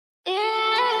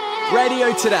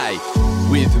Radio Today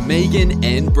with Megan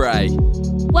and Bray.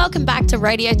 Welcome back to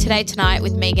Radio Today Tonight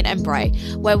with Megan and Bray,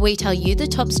 where we tell you the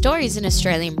top stories in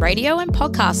Australian radio and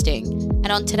podcasting.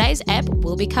 And on today's ep,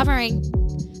 we'll be covering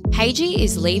Pagey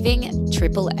is leaving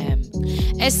Triple M,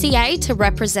 SCA to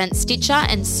represent Stitcher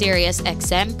and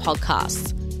SiriusXM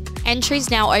podcasts.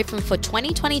 Entries now open for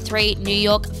 2023 New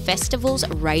York Festivals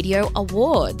Radio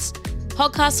Awards.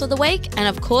 Podcast of the Week, and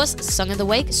of course, Song of the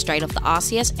Week straight off the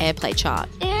RCS Airplay chart.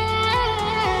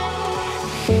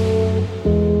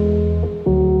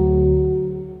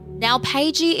 Now,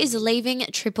 Pagey is leaving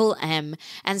Triple M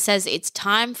and says it's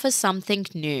time for something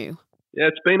new. Yeah,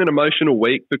 it's been an emotional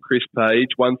week for Chris Page,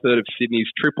 one-third of Sydney's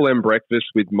Triple M breakfast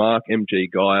with Mark M.G.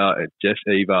 Geyer and Jess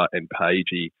Eva and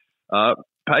Pagey.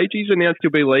 Pagey's announced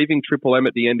he'll be leaving Triple M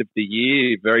at the end of the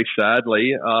year, very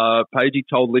sadly. Pagey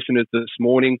told listeners this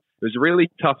morning, it was a really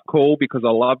tough call because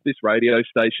I love this radio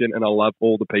station and I love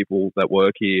all the people that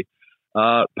work here.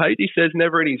 Pagey says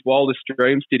never in his wildest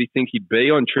dreams did he think he'd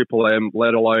be on Triple M,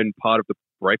 let alone part of the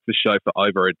breakfast show for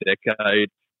over a decade.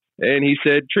 And he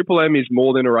said Triple M is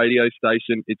more than a radio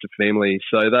station, it's a family.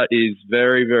 So that is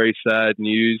very, very sad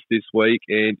news this week.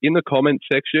 And in the comment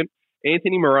section,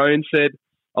 Anthony Marone said,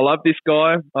 I love this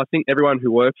guy. I think everyone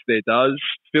who works there does.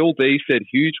 Phil D said,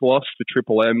 huge loss for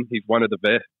Triple M. He's one of the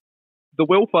best. The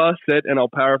Wilfar said, and I'll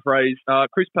paraphrase,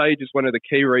 Chris Page is one of the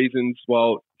key reasons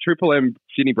why Triple M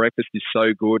Sydney Breakfast is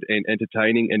so good and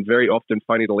entertaining and very often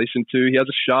funny to listen to. He has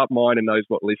a sharp mind and knows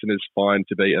what listeners find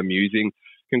to be amusing.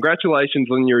 Congratulations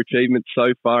on your achievements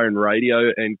so far in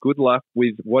radio and good luck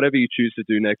with whatever you choose to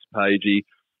do next, Pagey.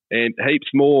 And heaps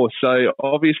more. So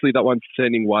obviously that one's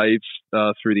sending waves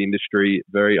through the industry.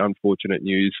 Very unfortunate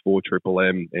news for Triple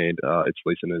M and its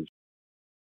listeners.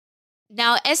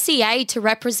 Now, SCA to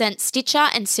represent Stitcher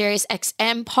and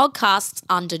SiriusXM podcasts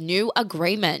under new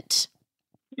agreement.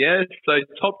 Yeah, so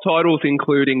top titles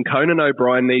including Conan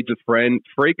O'Brien Needs a Friend,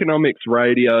 Freakonomics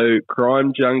Radio,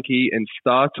 Crime Junkie and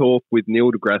Star Talk with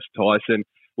Neil deGrasse Tyson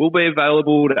will be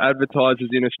available to advertisers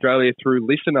in Australia through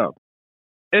Listen Up.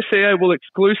 SCA will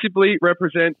exclusively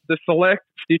represent the select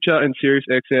Stitcher and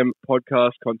SiriusXM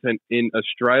podcast content in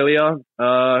Australia.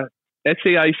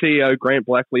 SCA CEO Grant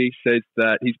Blackley says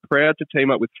that he's proud to team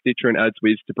up with Stitcher and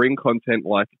AdsWiz to bring content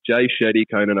like Jay Shetty,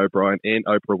 Conan O'Brien and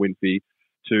Oprah Winfrey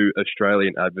to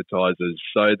Australian advertisers.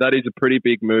 So that is a pretty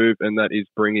big move and that is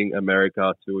bringing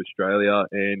America to Australia.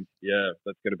 And yeah,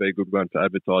 that's going to be a good one for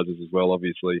advertisers as well,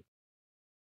 obviously.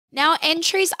 Now,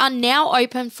 entries are now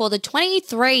open for the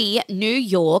 23 New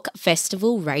York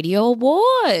Festival Radio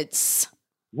Awards.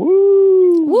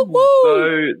 Woo! Woo-woo!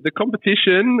 So the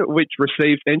competition, which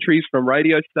receives entries from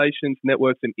radio stations,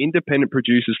 networks and independent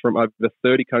producers from over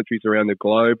 30 countries around the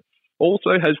globe,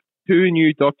 also has two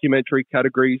new documentary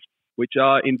categories, which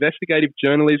are investigative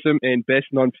journalism and best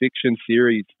non-fiction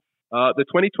series. The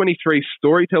 2023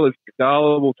 Storytellers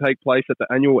Gala will take place at the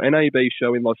annual NAB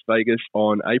show in Las Vegas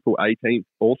on April 18th,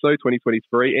 also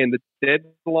 2023, and the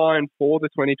deadline for the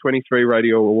 2023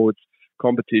 Radio Awards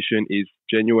competition is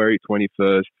January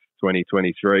 21st,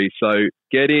 2023. So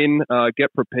get in,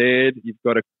 get prepared. You've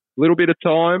got a little bit of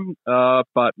time,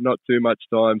 but not too much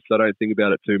time, so don't think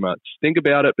about it too much. Think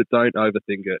about it, but don't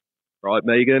overthink it. Right,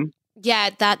 Megan? Yeah,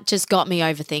 that just got me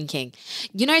overthinking.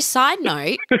 You know, side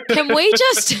note, can we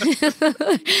just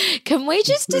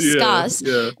discuss?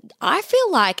 Yeah. I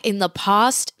feel like in the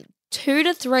past 2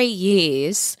 to 3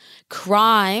 years,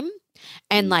 crime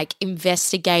and like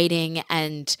investigating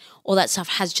and all that stuff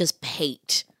has just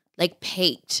peaked.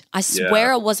 I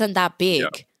swear it wasn't that big. Yeah.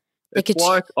 It's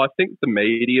like, I think the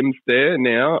medium's there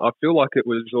now. I feel like it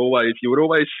was always, you would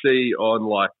always see on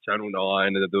like Channel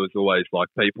 9 and there was always like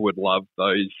people would love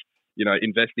those, you know,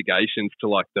 investigations to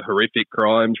like the horrific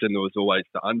crimes, and there was always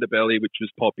the Underbelly, which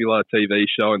was popular TV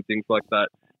show and things like that.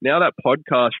 Now that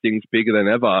podcasting's bigger than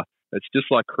ever, it's just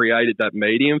like created that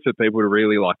medium for people to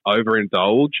really like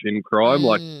overindulge in crime.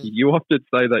 Like you often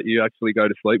say that you actually go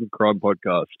to sleep with crime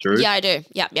podcasts, true? Yeah, I do.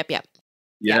 Yep.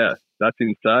 Yeah, that's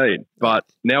insane. But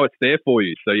now it's there for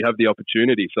you, so you have the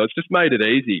opportunity. So it's just made it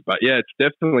easy. But yeah, it's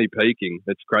definitely peaking.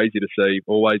 It's crazy to see,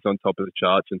 always on top of the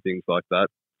charts and things like that.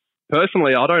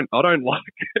 Personally, I don't like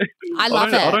it. I love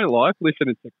it. I don't like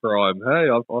listening to crime. Hey,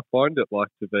 I find it like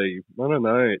to be, I don't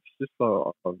know, it's just,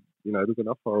 you know, there's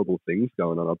enough horrible things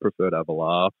going on. I prefer to have a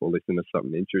laugh or listen to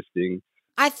something interesting.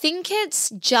 I think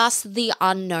it's just the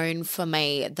unknown for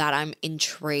me that I'm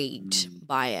intrigued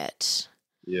by it.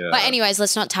 Yeah. But anyways,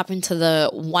 let's not tap into the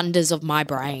wonders of my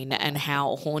brain and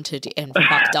how haunted and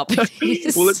fucked up it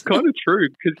is. Well, it's kind of true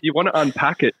because you want to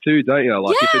unpack it too, don't you?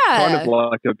 Like if it's kind of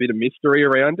like a bit of mystery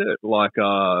around it, like,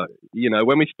 you know,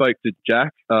 when we spoke to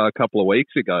Jack a couple of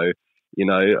weeks ago,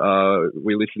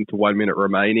 We listened to 1 Minute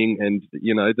Remaining, and,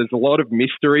 there's a lot of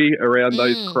mystery around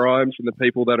those crimes and the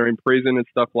people that are in prison and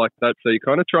stuff like that. So you're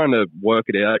kind of trying to work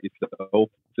it out yourself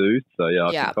too. So,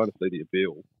 I can kind of see the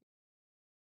appeal.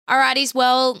 Alrighties,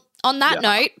 well, on that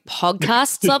note,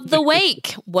 podcasts of the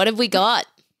week. What have we got?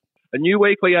 A new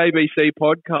weekly ABC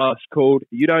podcast called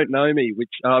You Don't Know Me,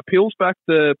 which peels back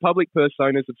the public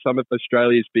personas of some of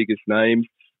Australia's biggest names.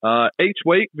 Each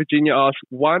week, Virginia asks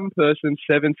one person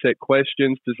 7 set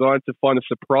questions designed to find a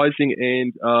surprising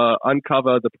and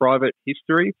uncover the private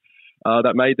history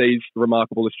that made these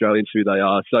remarkable Australians who they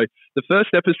are. So the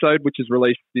first episode, which is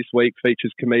released this week,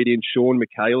 features comedian Sean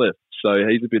McAuliffe. So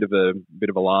he's a bit of a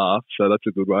laugh. So that's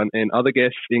a good one. And other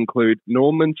guests include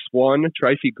Norman Swan,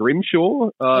 Tracy Grimshaw,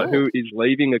 who is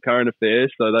leaving A Current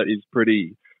Affairs. So that's a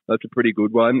pretty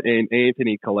good one. And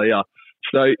Anthony Kalia.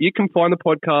 So you can find the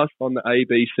podcast on the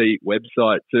ABC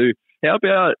website too. How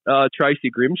about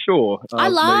Tracy Grimshaw? I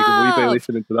love. Megan, will you be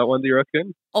listening to that one, do you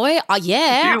reckon? Oh,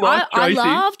 yeah. Do you like I Tracy?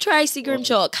 love Tracy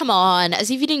Grimshaw. Come on.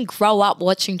 As if you didn't grow up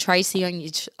watching Tracy on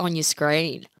your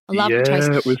screen. I love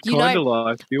Tracy. It was kind of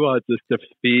like you are just a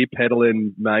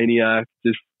fear-peddling maniac,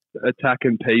 just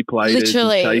attacking P-platers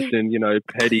and chasing,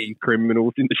 petty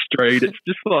criminals in the street. It's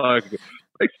just like...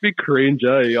 Makes me cringe,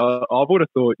 eh? I would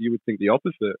have thought you would think the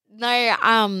opposite. No,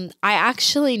 I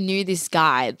actually knew this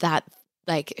guy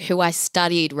who I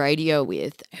studied radio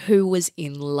with, who was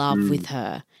in love with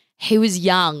her. He was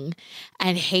young,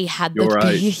 and he had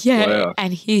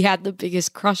and he had the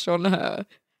biggest crush on her,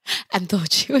 and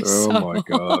thought she was my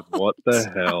God, what the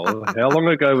hell? How long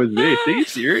ago was this? Are you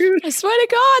serious? I swear to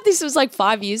God, this was like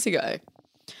 5 years ago.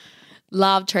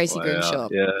 Love Tracy Grimshaw.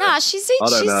 Yeah. Nah, I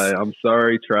don't know. I'm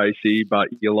sorry, Tracy, but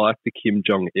you like the Kim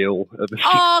Jong-il of the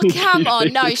come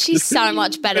on. No, she's so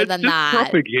much better than that.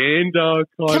 Propaganda.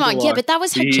 Come on, but that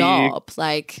was her job.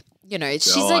 I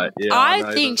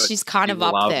think she's kind of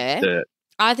up there.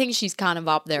 I think she's kind of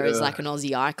up there as like an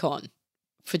Aussie icon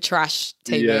for trash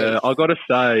TV. Yeah, I got to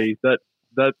say that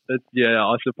I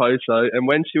suppose so. And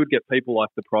when she would get people like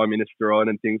the Prime Minister on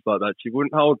and things like that, she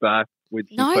wouldn't hold back with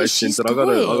some questions. And I got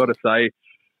to say,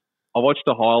 I watched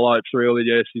the highlights reel.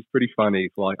 Yeah, she's pretty funny.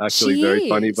 Like actually very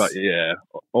funny. But yeah,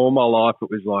 all my life it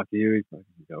was like, here we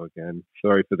go again.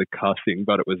 Sorry for the cussing,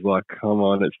 but it was like, come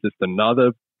on, it's just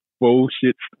another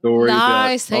bullshit story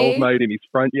about old mate in his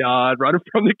front yard running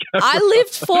from the camera. I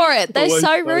lived for it. They're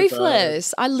so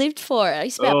ruthless. I lived for it. I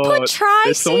used to be like, put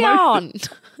Tracy on.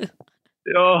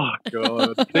 Oh,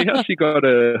 God. See how she got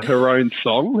her own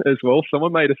song as well?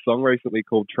 Someone made a song recently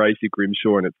called Tracy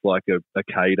Grimshaw, and it's like a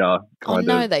cater kind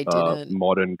of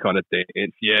modern kind of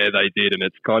dance. Yeah, they did, and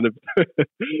it's kind of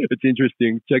it's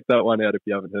interesting. Check that one out if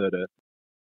you haven't heard it.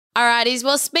 Alrighties,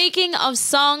 well, speaking of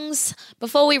songs,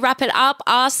 before we wrap it up,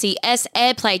 RCS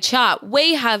Airplay Chart,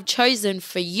 we have chosen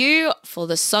for you for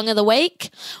the Song of the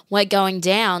Week. We're going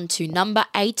down to number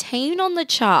 18 on the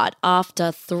chart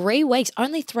after 3 weeks,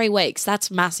 only 3 weeks, that's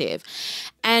massive,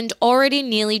 and already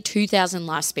nearly 2,000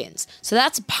 live spins. So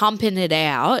that's pumping it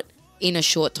out in a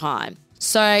short time.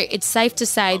 So it's safe to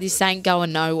say this ain't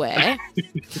going nowhere.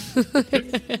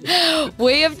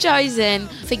 We have chosen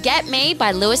Forget Me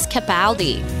by Lewis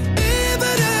Capaldi.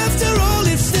 Even after all,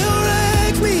 it still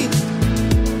wrecks me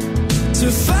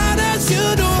to find out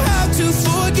you don't have to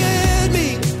forget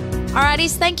me.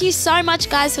 Alrighties, thank you so much,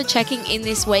 guys, for checking in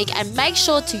this week, and make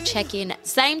sure to check in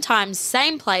same time,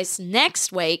 same place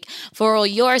next week for all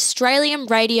your Australian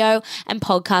radio and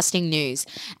podcasting news.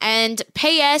 And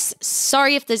P.S.,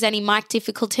 sorry if there's any mic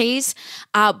difficulties.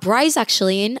 Bray's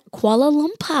actually in Kuala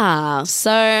Lumpur,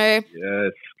 so...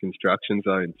 Yes, construction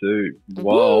zone too.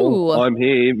 While I'm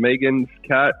here, Megan's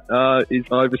cat is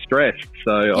overstressed,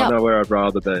 so I know where I'd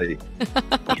rather be.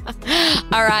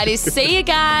 Alrighty, see you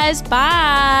guys.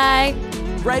 Bye.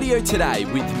 Radio Today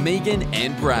with Megan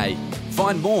and Bray.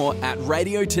 Find more at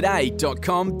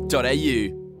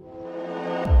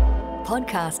radiotoday.com.au.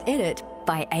 Podcast edit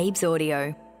by Abe's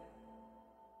Audio.